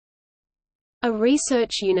A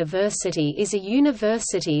research university is a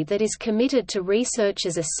university that is committed to research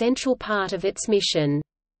as a central part of its mission.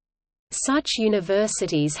 Such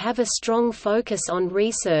universities have a strong focus on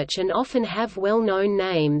research and often have well-known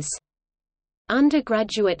names.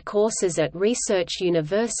 Undergraduate courses at research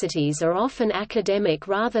universities are often academic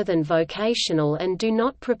rather than vocational and do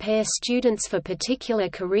not prepare students for particular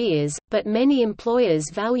careers, but many employers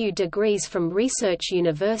value degrees from research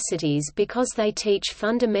universities because they teach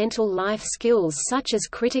fundamental life skills such as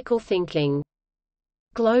critical thinking.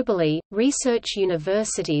 Globally, research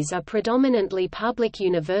universities are predominantly public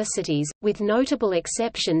universities, with notable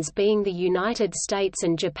exceptions being the United States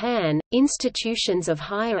and Japan. Institutions of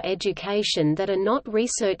higher education that are not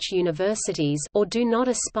research universities or do not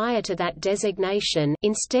aspire to that designation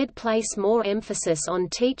instead place more emphasis on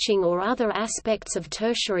teaching or other aspects of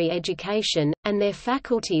tertiary education, and their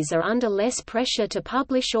faculties are under less pressure to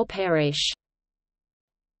publish or perish.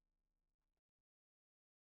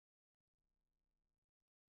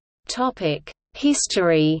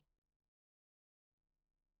 History.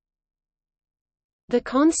 The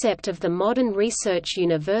concept of the modern research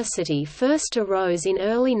university first arose in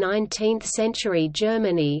early 19th-century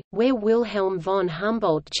Germany, where Wilhelm von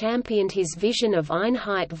Humboldt championed his vision of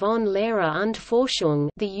Einheit von Lehre und Forschung,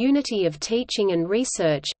 the unity of teaching and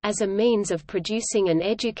research, as a means of producing an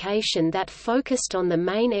education that focused on the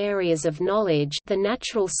main areas of knowledge, the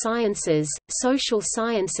natural sciences, social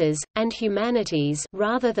sciences, and humanities,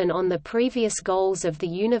 rather than on the previous goals of the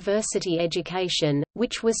university education,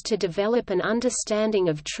 which was to develop an understanding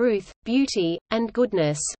of truth, beauty, and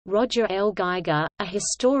goodness. Roger L. Geiger, a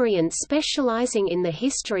historian specializing in the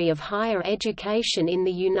history of higher education in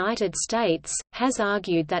the United States, has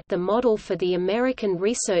argued that the model for the American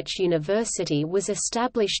Research University was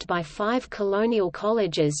established by 5 colonial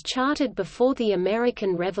colleges chartered before the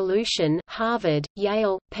American Revolution: Harvard,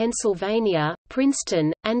 Yale, Pennsylvania,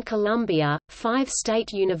 Princeton, and Columbia, 5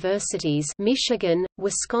 state universities Michigan,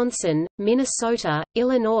 Wisconsin, Minnesota,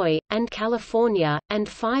 Illinois, and California, and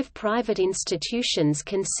 5 private institutions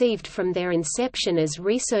conceived from their inception as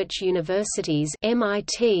research universities: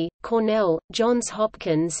 MIT, Cornell, Johns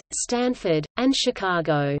Hopkins, Stanford, and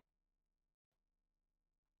Chicago.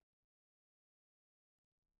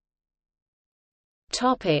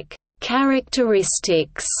 Topic: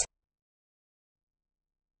 Characteristics.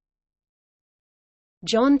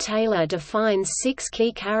 John Taylor defines 6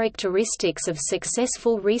 key characteristics of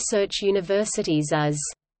successful research universities as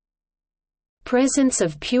presence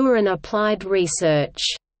of pure and applied research,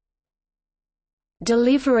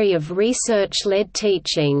 delivery of research-led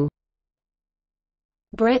teaching,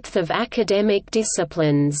 breadth of academic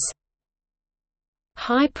disciplines,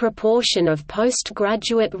 high proportion of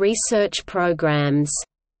postgraduate research programs,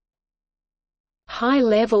 high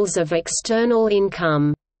levels of external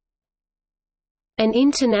income, an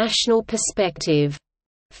international perspective.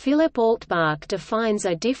 Philip Altbach defines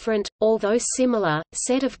a different, although similar,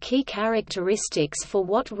 set of key characteristics for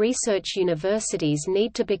what research universities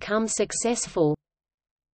need to become successful.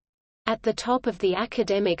 At the top of the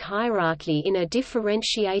academic hierarchy in a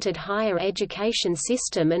differentiated higher education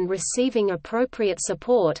system and receiving appropriate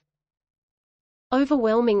support.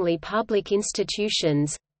 Overwhelmingly public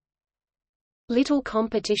institutions. Little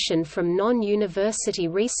competition from non-university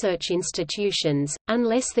research institutions,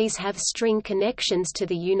 unless these have string connections to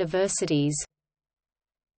the universities.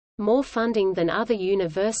 More funding than other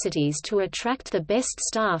universities to attract the best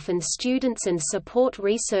staff and students and support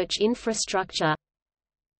research infrastructure.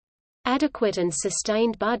 Adequate and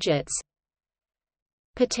sustained budgets.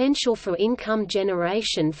 Potential for income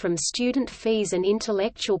generation from student fees and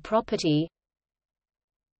intellectual property.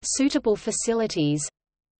 Suitable facilities.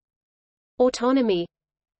 Autonomy.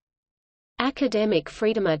 Academic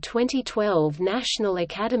freedom. A 2012 National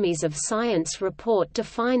Academies of Science report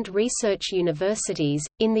defined research universities,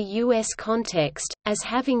 in the U.S. context, as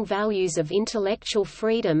having values of intellectual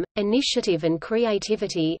freedom, initiative and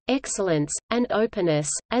creativity, excellence, and openness,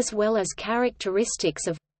 as well as characteristics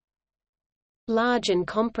of large and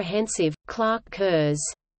comprehensive. Clark Kerr's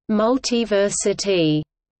multiversity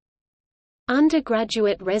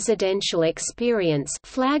undergraduate residential experience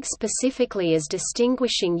flagged specifically as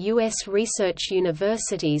distinguishing U.S. research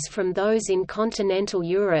universities from those in continental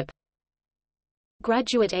Europe.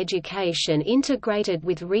 Graduate education integrated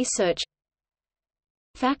with research.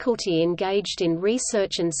 Faculty engaged in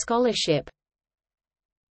research and scholarship.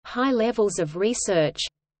 High levels of research.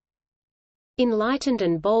 Enlightened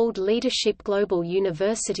and bold leadership. Global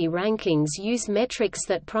university rankings use metrics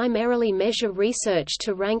that primarily measure research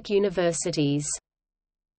to rank universities.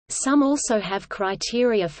 Some also have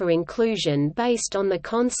criteria for inclusion based on the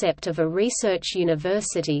concept of a research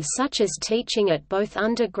university, such as teaching at both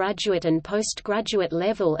undergraduate and postgraduate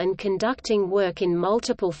level and conducting work in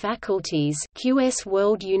multiple faculties (QS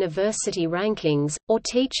World University Rankings), or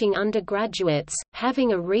teaching undergraduates,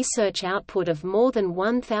 having a research output of more than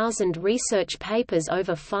 1,000 research papers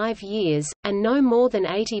over 5 years, and no more than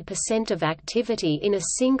 80% of activity in a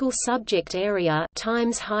single subject area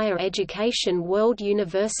times Higher Education World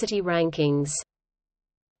University Rankings.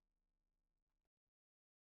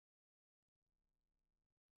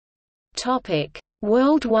 Topic: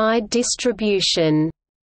 Worldwide distribution.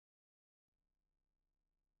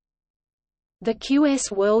 The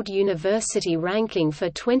QS World University Ranking for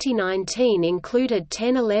 2019 included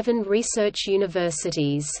 10-11 research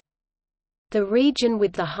universities. The region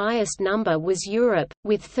with the highest number was Europe,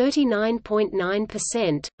 with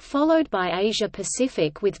 39.9%, followed by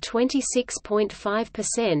Asia-Pacific with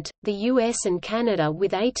 26.5%, the US and Canada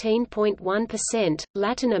with 18.1%,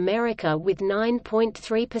 Latin America with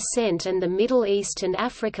 9.3% and the Middle East and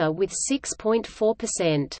Africa with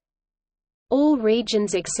 6.4%. All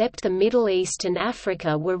regions except the Middle East and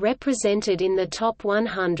Africa were represented in the top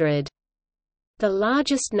 100. The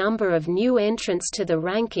largest number of new entrants to the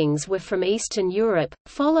rankings were from Eastern Europe,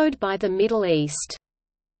 followed by the Middle East.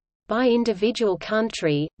 By individual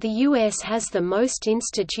country, the US has the most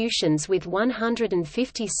institutions with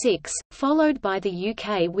 156, followed by the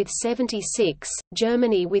UK with 76,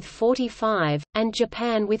 Germany with 45, and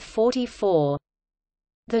Japan with 44.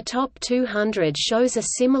 The top 200 shows a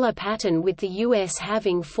similar pattern, with the US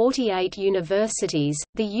having 48 universities,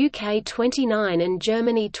 the UK 29 and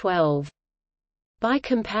Germany 12. By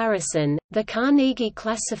comparison, the Carnegie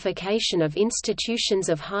Classification of Institutions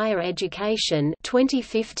of Higher Education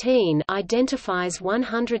 2015 identifies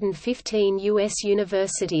 115 U.S.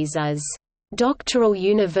 universities as doctoral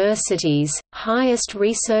universities, highest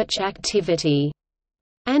research activity,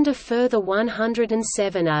 and a further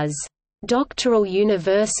 107 as doctoral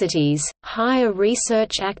universities, higher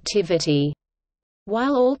research activity.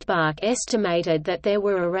 While Altbach estimated that there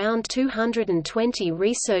were around 220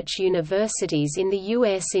 research universities in the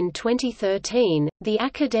U.S. in 2013, the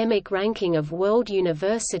academic ranking of world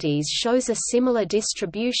universities shows a similar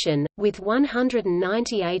distribution, with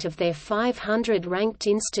 198 of their 500 ranked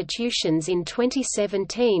institutions in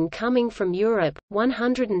 2017 coming from Europe,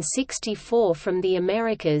 164 from the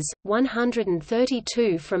Americas,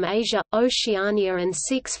 132 from Asia, Oceania and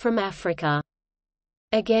 6 from Africa.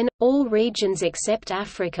 Again, all regions except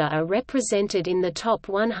Africa are represented in the top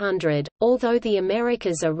 100, although the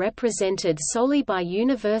Americas are represented solely by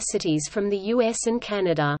universities from the US and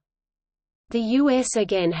Canada. The US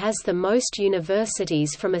again has the most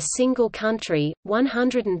universities from a single country,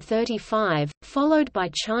 135, followed by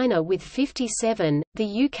China with 57,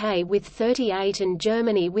 the UK with 38 and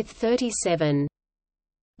Germany with 37.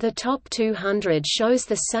 The top 200 shows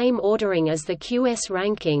the same ordering as the QS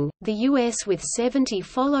ranking, the US with 70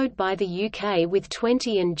 followed by the UK with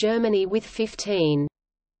 20 and Germany with 15.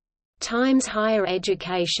 Times Higher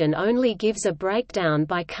Education only gives a breakdown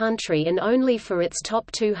by country and only for its top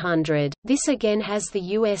 200. This again has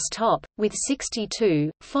the US top, with 62,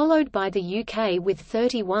 followed by the UK with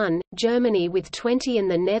 31, Germany with 20 and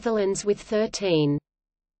the Netherlands with 13.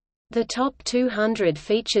 The top 200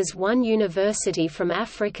 features one university from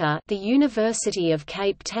Africa, the University of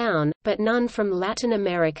Cape Town, but none from Latin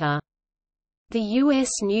America. The U.S.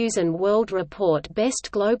 News & World Report Best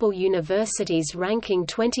Global Universities Ranking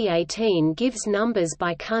 2018 gives numbers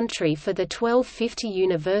by country for the 1250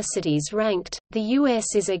 universities ranked. The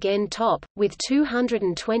U.S. is again top, with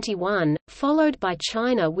 221, followed by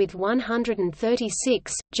China with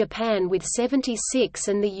 136, Japan with 76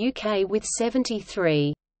 and the UK with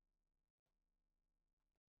 73.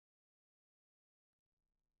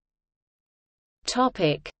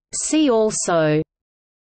 See also: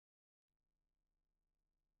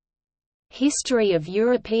 History of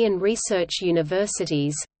European research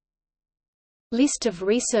universities, List of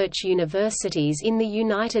research universities in the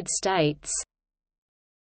United States.